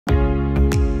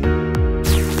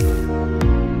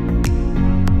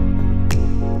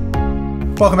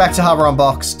Welcome back to Hardware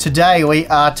Unboxed. Today we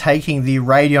are taking the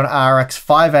Radeon RX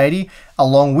 580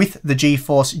 along with the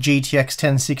GeForce GTX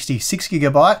 1060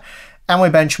 6GB, and we're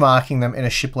benchmarking them in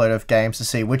a shipload of games to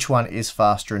see which one is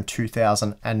faster in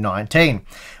 2019.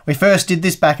 We first did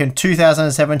this back in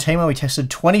 2017 when we tested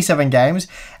 27 games,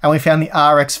 and we found the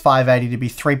RX 580 to be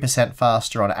 3%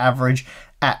 faster on average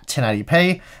at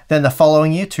 1080p. Then the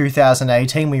following year,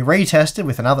 2018, we retested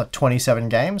with another 27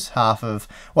 games, half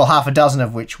a dozen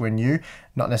of which were new.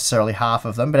 Not necessarily half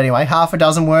of them, but anyway, half a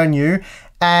dozen were new.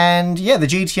 And yeah, the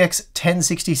GTX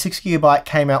 1060 6GB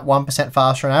came out 1%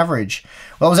 faster on average.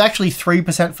 Well, it was actually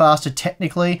 3% faster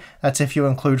technically. That's if you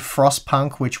include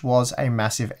Frostpunk, which was a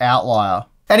massive outlier.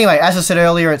 Anyway, as I said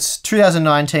earlier, it's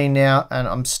 2019 now, and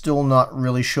I'm still not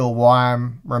really sure why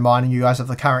I'm reminding you guys of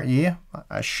the current year.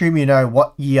 I assume you know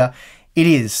what year it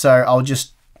is, so I'll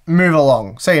just move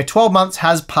along. So yeah, 12 months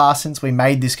has passed since we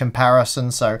made this comparison,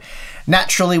 so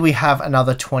naturally we have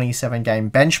another 27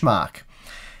 game benchmark.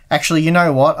 Actually, you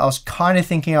know what? I was kind of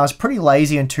thinking I was pretty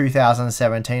lazy in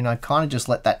 2017. I kind of just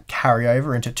let that carry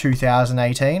over into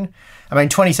 2018. I mean,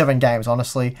 27 games,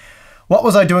 honestly. What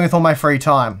was I doing with all my free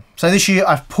time? So this year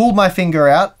I've pulled my finger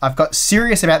out, I've got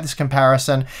serious about this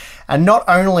comparison, and not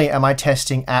only am I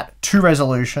testing at two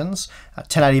resolutions,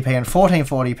 1080p and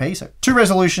 1440p, so two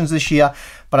resolutions this year,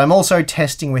 but I'm also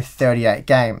testing with 38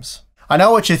 games. I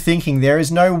know what you're thinking, there is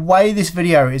no way this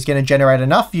video is going to generate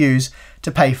enough views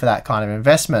to pay for that kind of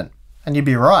investment. And you'd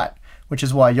be right, which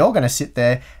is why you're going to sit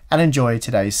there and enjoy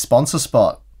today's sponsor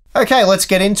spot. Okay, let's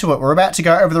get into it. We're about to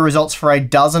go over the results for a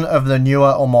dozen of the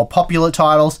newer or more popular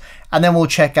titles, and then we'll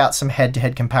check out some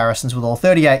head-to-head comparisons with all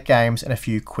 38 games and a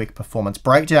few quick performance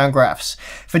breakdown graphs.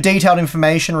 For detailed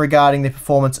information regarding the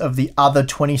performance of the other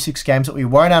 26 games that we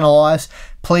won't analyze,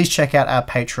 please check out our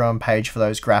Patreon page for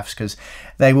those graphs because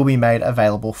they will be made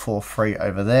available for free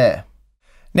over there.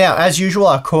 Now, as usual,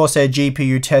 our Corsair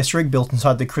GPU test rig built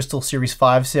inside the Crystal Series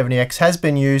 570X has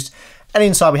been used, and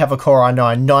inside we have a Core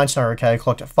i9 9900K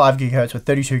clocked at 5GHz with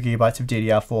 32GB of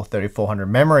DDR4 3400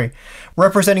 memory.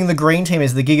 Representing the green team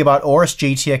is the Gigabyte Aorus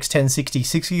GTX 1060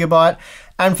 6GB,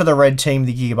 and for the red team,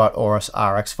 the Gigabyte Aorus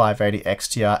RX 580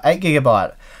 XTR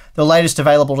 8GB. The latest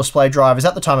available display drivers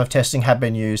at the time of testing have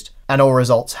been used, and all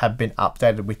results have been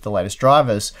updated with the latest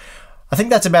drivers. I think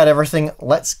that's about everything.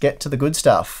 Let's get to the good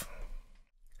stuff.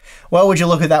 Well, would you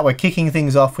look at that, we're kicking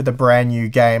things off with a brand new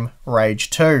game, Rage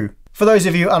 2. For those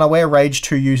of you unaware, Rage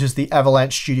 2 uses the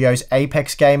Avalanche Studios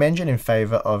Apex game engine in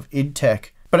favour of id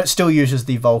Tech, but it still uses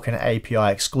the Vulkan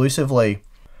API exclusively.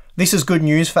 This is good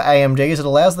news for AMD as it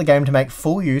allows the game to make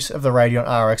full use of the Radeon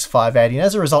RX 580, and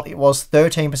as a result it was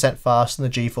 13% faster than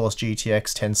the GeForce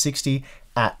GTX 1060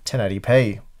 at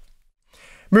 1080p.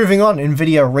 Moving on,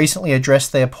 Nvidia recently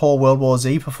addressed their poor World War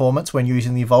Z performance when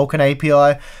using the Vulkan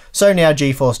API, so now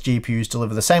GeForce GPUs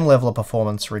deliver the same level of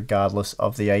performance regardless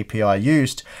of the API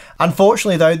used.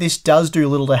 Unfortunately though, this does do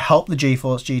little to help the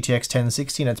GeForce GTX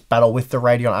 1060 in its battle with the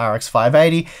Radeon RX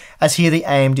 580, as here the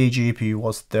AMD GPU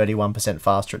was 31%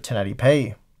 faster at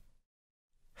 1080p.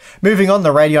 Moving on,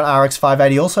 the Radeon RX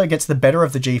 580 also gets the better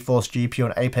of the GeForce GPU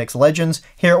on Apex Legends.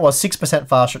 Here it was 6%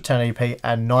 faster at 1080p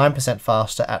and 9%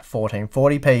 faster at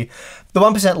 1440p. The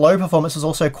 1% low performance was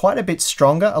also quite a bit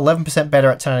stronger, 11%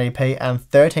 better at 1080p and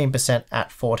 13%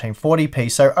 at 1440p.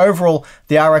 So overall,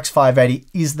 the RX 580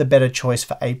 is the better choice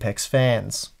for Apex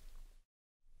fans.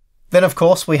 Then of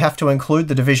course we have to include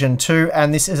the Division 2,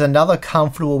 and this is another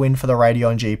comfortable win for the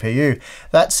Radeon GPU.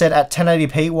 That said, at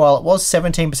 1080p, while it was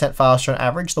 17% faster on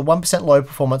average, the 1% low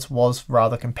performance was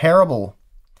rather comparable.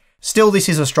 Still, this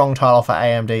is a strong title for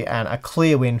AMD and a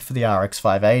clear win for the RX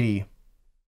 580.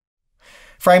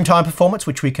 Frame time performance,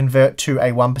 which we convert to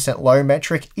a 1% low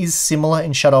metric, is similar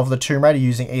in Shadow of the Tomb Raider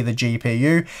using either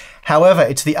GPU. However,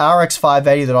 it's the RX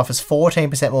 580 that offers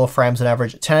 14% more frames on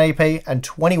average at 1080p and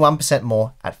 21%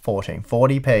 more at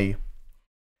 1440p.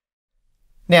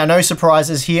 Now, no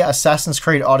surprises here, Assassin's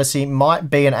Creed Odyssey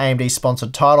might be an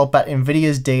AMD-sponsored title, but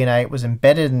Nvidia's DNA was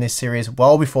embedded in this series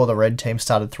well before the Red Team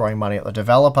started throwing money at the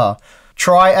developer.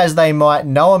 Try as they might,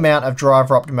 no amount of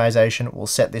driver optimization will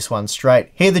set this one straight.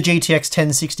 Here the GTX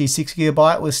 1060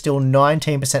 6GB was still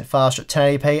 19% faster at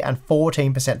 1080p and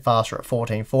 14% faster at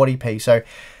 1440p, so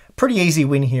pretty easy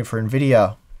win here for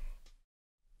Nvidia.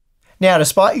 Now,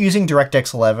 despite using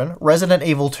DirectX 11, Resident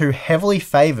Evil 2 heavily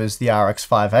favours the RX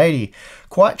 580.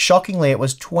 Quite shockingly, it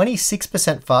was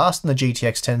 26% faster than the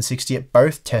GTX 1060 at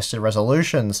both tested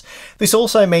resolutions. This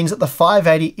also means that the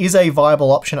 580 is a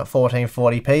viable option at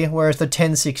 1440p, whereas the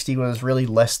 1060 was really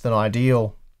less than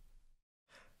ideal.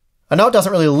 I know it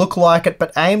doesn't really look like it,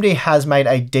 but AMD has made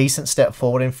a decent step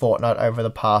forward in Fortnite over the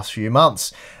past few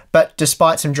months. but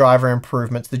despite some driver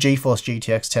improvements, the GeForce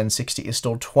GTX 1060 is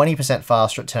still 20%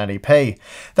 faster at 1080p.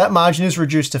 That margin is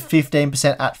reduced to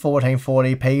 15% at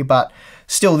 1440p, but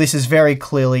still this is very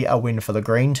clearly a win for the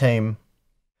green team.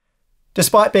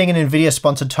 Despite being an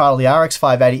Nvidia-sponsored title, the RX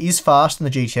 580 is faster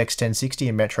than the GTX 1060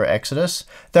 in Metro Exodus,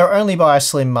 though only by a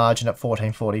slim margin at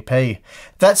 1440p.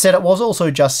 That said, it was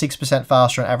also just 6%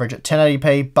 faster on average at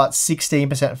 1080p, but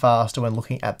 16% faster when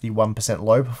looking at the 1%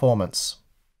 low performance.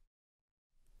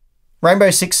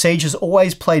 Rainbow Six Siege has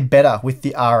always played better with the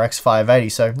RX 580,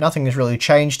 so nothing has really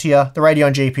changed here. The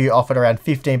Radeon GPU offered around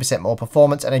 15% more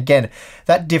performance, and again,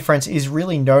 that difference is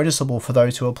really noticeable for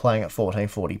those who are playing at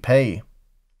 1440p.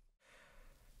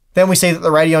 Then we see that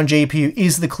the Radeon GPU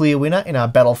is the clear winner in our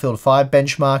Battlefield 5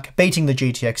 benchmark, beating the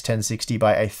GTX 1060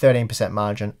 by a 13%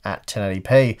 margin at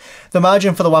 1080p. The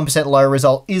margin for the 1% low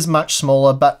result is much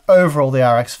smaller, but overall the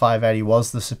RX 580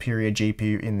 was the superior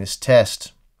GPU in this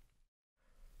test.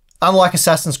 Unlike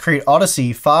Assassin's Creed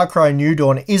Odyssey, Far Cry New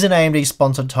Dawn is an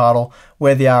AMD-sponsored title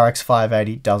where the RX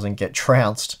 580 doesn't get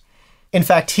trounced. In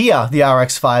fact, here, the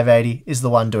RX 580 is the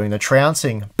one doing the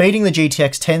trouncing, beating the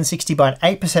GTX 1060 by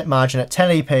an 8% margin at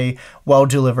 1080p while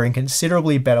delivering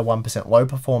considerably better 1% low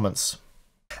performance.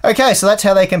 Okay, so that's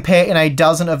how they compare in a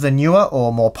dozen of the newer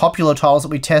or more popular titles that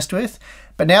we test with,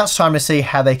 but now it's time to see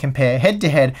how they compare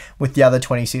head-to-head with the other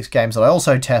 26 games that I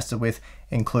also tested with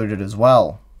included as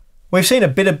well. We've seen a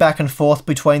bit of back and forth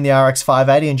between the RX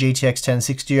 580 and GTX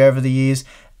 1060 over the years,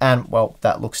 and well,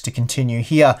 that looks to continue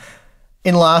here.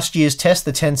 In last year's test, the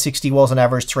 1060 was on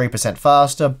average 3%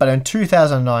 faster, but in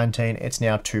 2019, it's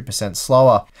now 2%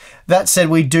 slower. That said,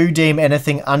 we do deem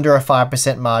anything under a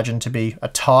 5% margin to be a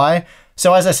tie,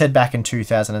 so as I said back in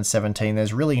 2017,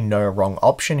 there's really no wrong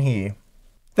option here.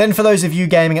 Then for those of you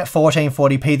gaming at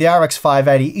 1440p, the RX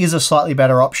 580 is a slightly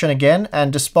better option again,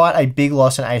 and despite a big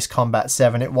loss in Ace Combat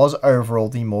 7, it was overall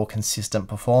the more consistent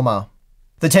performer.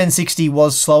 The 1060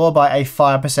 was slower by a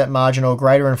 5% margin or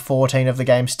greater in 14 of the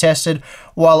games tested,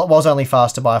 while it was only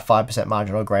faster by a 5%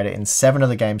 margin or greater in 7 of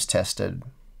the games tested.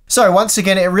 So once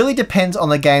again, it really depends on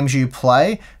the games you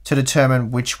play to determine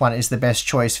which one is the best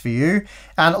choice for you.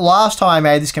 And last time I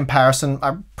made this comparison,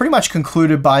 I pretty much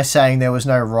concluded by saying there was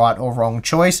no right or wrong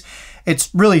choice. It's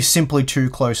really simply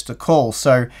too close to call,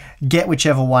 so get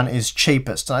whichever one is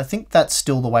cheapest, and I think that's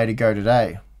still the way to go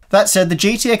today. That said, the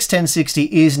GTX 1060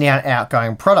 is now an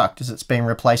outgoing product as it's being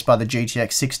replaced by the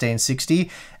GTX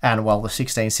 1660 and, well, the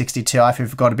 1660 Ti if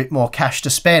you've got a bit more cash to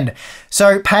spend.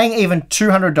 So paying even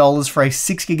 $200 for a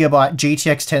 6GB GTX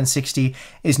 1060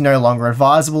 is no longer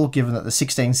advisable, given that the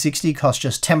 1660 costs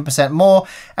just 10% more,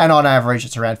 and on average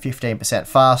it's around 15%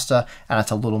 faster, and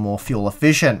it's a little more fuel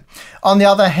efficient. On the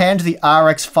other hand, the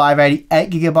RX 580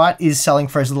 8GB is selling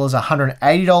for as little as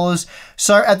 $180,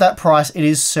 so at that price it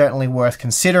is certainly worth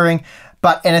considering.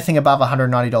 But anything above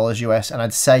 $190 US, and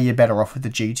I'd say you're better off with the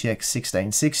GTX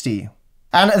 1660.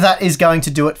 And that is going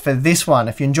to do it for this one.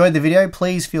 If you enjoyed the video,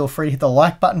 please feel free to hit the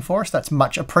like button for us. That's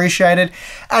much appreciated.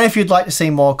 And if you'd like to see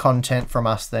more content from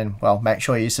us, then, well, make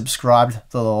sure you subscribed,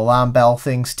 the little alarm bell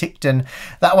thing's ticked, and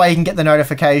that way you can get the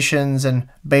notifications and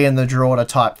be in the draw to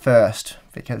type first,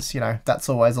 because, you know, that's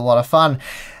always a lot of fun.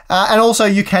 And also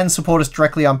you can support us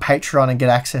directly on Patreon and get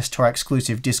access to our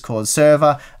exclusive Discord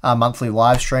server, our monthly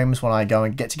live streams when I go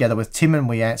and get together with Tim and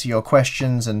we answer your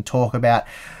questions and talk about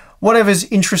whatever's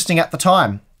interesting at the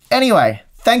time. Anyway,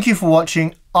 thank you for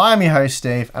watching. I'm your host,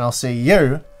 Steve, and I'll see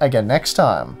you again next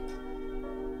time.